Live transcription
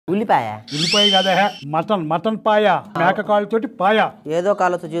ఉల్లిపాయ కదా మటన్ పాయ మేక కాళ్ళతోటి పాయ ఏదో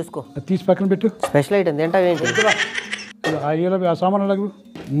కాళ్ళతో చేసుకో తీసి పక్కన పెట్టు స్పెషల్ ఐటమ్ తింటావేంటి ఆ సామాన్లు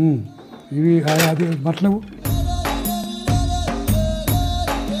ఇవి అది మటన్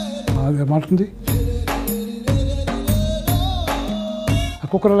అది మటన్ది ఆ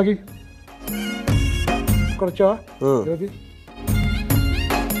కుక్కర్ అలాగే కుక్కర్ వచ్చావా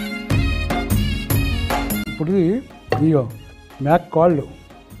ఇప్పుడు ఇయో మేక కాళ్ళు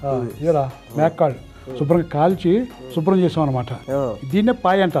ఇరా మేక కాళ్ళు శుభ్రంగా కాల్చి శుభ్రం చేసాం అనమాట దీన్నే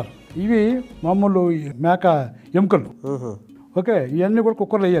పాయ అంటారు ఇవి మామూలు మేక ఎముకలు ఓకే ఇవన్నీ కూడా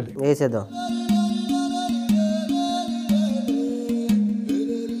కుక్కర్లో వేయాలి వేసేద్దాం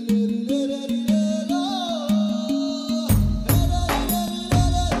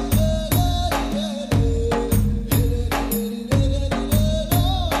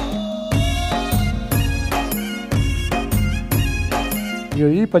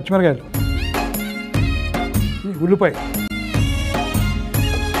ఈ పచ్చిమిరకాయలు ఈ ఉల్లిపాయ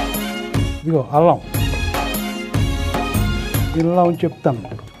ఇదిగో అల్లం ఇలా అని చెప్తాను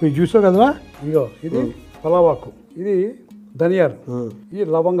ఇవి చూసావు కదా ఇదిగో ఇది పలావాకు ఇది ధనియాలు ఈ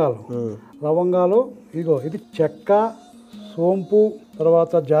లవంగాలు ఇదిగో ఇది చెక్క సోంపు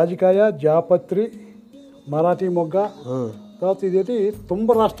తర్వాత జాజికాయ జాపత్రి మరాఠీ మొగ్గ తర్వాత ఇది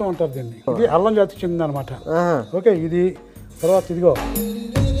తుంబ రాష్ట్రం అంటారు దీన్ని ఇది అల్లం జాతికి చెందింది అనమాట ఓకే ఇది తర్వాత ఇదిగో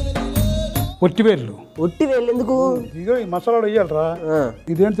ఒట్టివేళ్ళు ఎందుకు ఇదిగో ఈ మసాలాలు వేయాలరా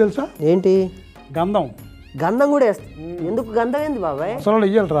ఇదేంటి తెలుసా ఏంటి గంధం కూడా వేస్తా ఎందుకు గంధం ఏంది బాబాయ్ మసాలాలు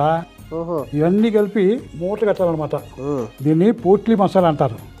వేయాలరా ఇవన్నీ కలిపి మూట కట్టాలన్నమాట దీన్ని పోట్లీ మసాలా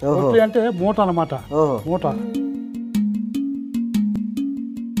అంటారు పోట్లీ అంటే మూట అన్నమాట మూట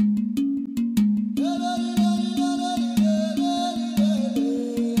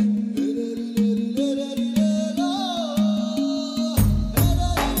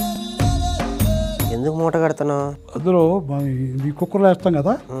ఎందుకు మూట కడతాను అందులో ఈ కుక్కర్లో వేస్తాం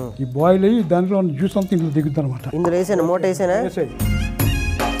కదా ఈ బాయిల్ అయ్యి దాంట్లో జ్యూస్ అంతా ఇందులో దిగుద్ది అనమాట ఇందులో వేసాను మూట వేసానా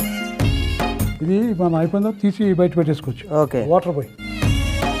ఇది మనం అయిపోయిందా తీసి బయట పెట్టేసుకోవచ్చు ఓకే వాటర్ పోయి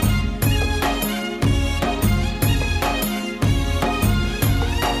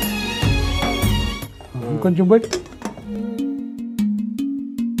ఇంకొంచెం బయట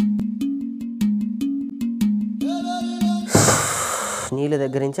నీళ్ళ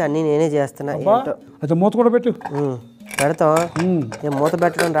దగ్గర నుంచి అన్ని నేనే చేస్తున్నా అయితే మూత కూడా పెట్టు పెడతాం మూత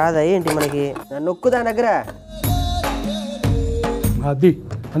పెట్టడం రాదా ఏంటి మనకి నొక్కు దాని దగ్గర అది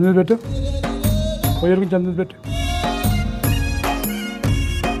అందులో పెట్టు పొయ్యి గురించి అందులో పెట్టు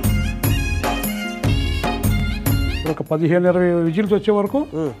ఒక 15-20 విజిల్స్ వచ్చే వరకు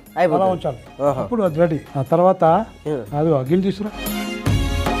అలా ఉంచాలి అప్పుడు అది రెడీ ఆ తర్వాత అది గిన్నె తీసుకురా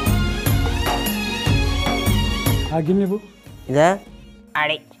ఆ గిన్నె ఇదా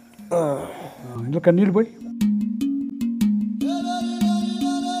ఇందులో కన్నీళ్ళు పోయి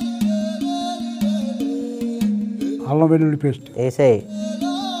అల్లం వెల్లుల్లి పేస్ట్ వేసాయి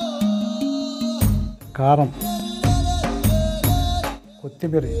కారం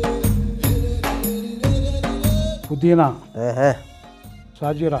కొత్తిమీర పుదీనా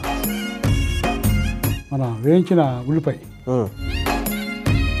సాజీరా మన వేయించిన ఉల్లిపాయ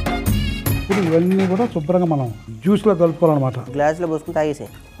ఇప్పుడు ఇవన్నీ కూడా శుభ్రంగా మనం జ్యూస్లో కలుపుకోవాలన్నమాట గ్లాసులో పోసుకుని తాగేసి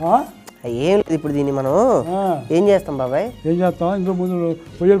ఏం లేదు ఇప్పుడు దీన్ని మనం ఏం చేస్తాం బాబాయ్ ఏం చేస్తాం ఇందులో ముందు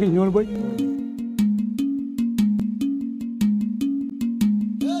పొయ్యికి నూనె పోయి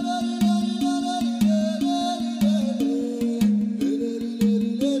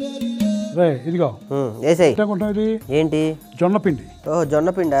ఇదిగో ఇది ఏంటి జొన్న పిండి జొన్న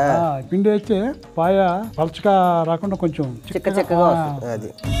పిండి పిండి అయితే పాయ పలచగా రాకుండా కొంచెం చిక్కగా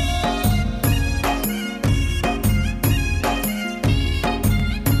అది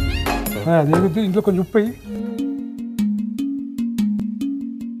ఇంట్లో కొంచెం ఉప్పు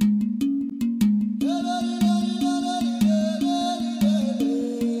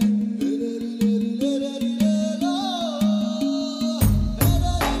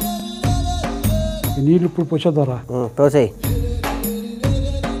నీళ్ళు ఇప్పుడు పోసేద్దారా పోసేయి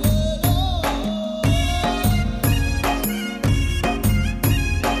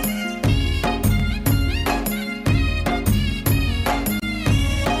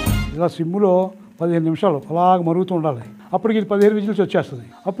ఇలా సిమ్ములో 15 నిమిషాలు అలాగ మరుగుతూ ఉండాలి అప్పటికి ఇది 15 విజిల్స్ వచ్చేస్తుంది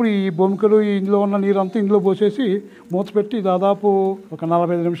అప్పుడు ఈ బొమ్మికలు ఇందులో ఉన్న నీరంతా ఇందులో పోసేసి మూత పెట్టి దాదాపు ఒక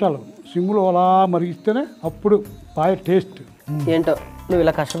 45 నిమిషాలు సిమ్ములో అలా మరిగిస్తేనే అప్పుడు పాయ టేస్ట్ ఏంటో నువ్వు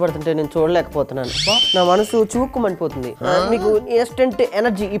ఇలా కష్టపడుతుంటే నేను చూడలేకపోతున్నాను. నా మనసు చూక్కుమనిపోతుంది. నీకు ఇన్స్టెంట్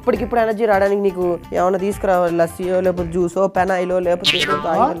ఎనర్జీ, ఇప్పటికిప్పుడు ఎనర్జీ రావడానికి నీకు ఏమైనా తీసుకురావాలి, లస్సీయో లేకపోతే జ్యూసో పెనాయిలో లేకపోతే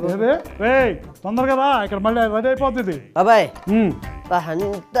తొందరగా రా, ఇక్కడ మళ్ళీ రెడీ అయిపోతుంది. బాబాయ్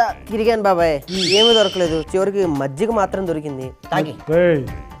అంతా తిరిగాను బాబాయ్, ఏమీ దొరకలేదు. చివరికి మజ్జిగ మాత్రం దొరికింది. తాగి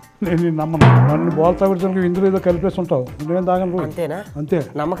నేను నమ్మను, నన్ను బోల్ తాగుతానికి ఇందులో ఏదో కలిపేస్తుంటావు. నువ్వేం తాగను. అంతేనా? అంతే.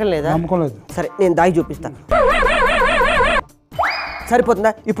 నమ్మకం లేదా? నమ్మకం లేదు. సరే నేను దాగి చూపిస్తా.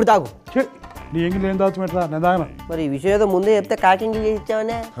 సరిపోతుందా? ఇప్పుడు తాగు. నీ ఎంగిల్ ఏం తాగుతున్నట్లా? నేను తాగను. మరి ఈ విషయం ఏదో ముందే చెప్తే కాకింగ్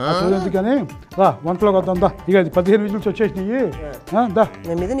ఇచ్చావనే. ఎందుకని రా వంటలోకి వద్దాం దా. ఇక 15 విజిల్స్ వచ్చేసినాయి దా.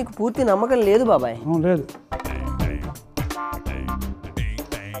 నా మీద నీకు పూర్తి నమ్మకం లేదు బాబాయ్. లేదు.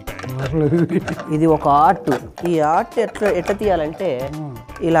 ఇది ఒక ఆర్ట్. ఈ ఆర్ట్ ఎట్లా తీయాలంటే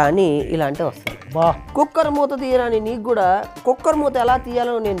ఇలా అంటే వస్తుంది. కుక్కర్ మూత తీయరాని నీకు కూడా కుక్కర్ మూత ఎలా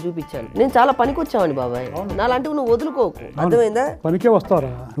తీయాలో నేను చూపించాను. నేను చాలా పనికొచ్చావని బాబాయ్, నాలాంటివి నువ్వు వదులుకోకు. అర్థమైందా? పనికే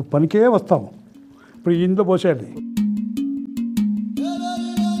వస్తావురా నువ్వు, పనికే వస్తావు. ఇప్పుడు ఇంట్లో పోసేయాలి.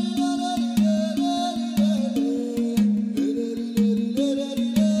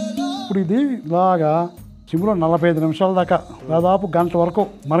 ఇప్పుడు ఇది ఇలాగా సిమ్లో 45 నిమిషాల దాకా, దాదాపు గంట వరకు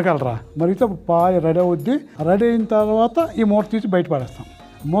మరగలరా. మరిగితే పాయ రెడీ అవుద్ది. రెడీ అయిన తర్వాత ఈ మూత తీసి బయట పడేస్తాం.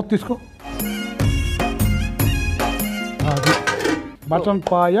 మూత తీసుకో. అది మటన్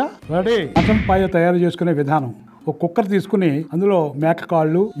పాయ రెడీ. మటన్ పాయ తయారు చేసుకునే విధానం: ఒక కుక్కర్ తీసుకుని అందులో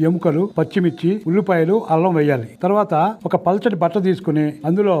మేకకాళ్ళు, ఎముకలు, పచ్చిమిర్చి, ఉల్లిపాయలు, అల్లం వేయాలి. తర్వాత ఒక పల్చటి బట్ట తీసుకుని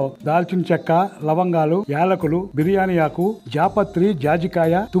అందులో దాల్చిన చెక్క, లవంగాలు, యాలకులు, బిర్యానీ ఆకు, జాపత్రి,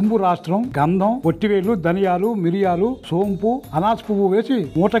 జాజికాయ, తుంబు రాష్ట్రం, గంధం, పొట్టివేలు, ధనియాలు, మిరియాలు, సోంపు, అనాస పువ్వు వేసి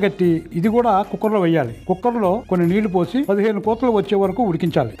మూటగట్టి ఇది కూడా కుక్కర్ లో వేయాలి. కుక్కర్ లో కొన్ని నీళ్లు పోసి 15 కోతలు వచ్చే వరకు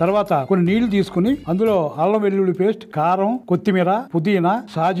ఉడికించాలి. తర్వాత కొన్ని నీళ్లు తీసుకుని అందులో అల్లం వెల్లుల్లి పేస్ట్, కారం, కొత్తిమీర, పుదీనా,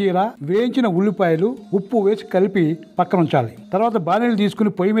 సాజీరా, వేయించిన ఉల్లిపాయలు, ఉప్పు వేసి కలిపి పక్కన ఉంచాలి. తర్వాత బాణీలు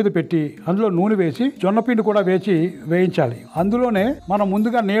తీసుకుని పొయ్యి మీద పెట్టి అందులో నూనె వేసి జొన్నపిండి కూడా వేసి వేయించాలి. అందులోనే మనం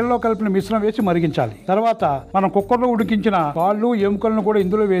ముందుగా నీళ్ళలో కలిపిన మిశ్రమం వేసి మరిగించాలి. తర్వాత మనం కుక్కర్లో ఉడికించిన కాళ్ళు, ఎముకలను కూడా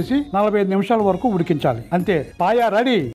ఇందులో వేసి 45 నిమిషాల వరకు ఉడికించాలి. అంతే, పాయ రెడీ.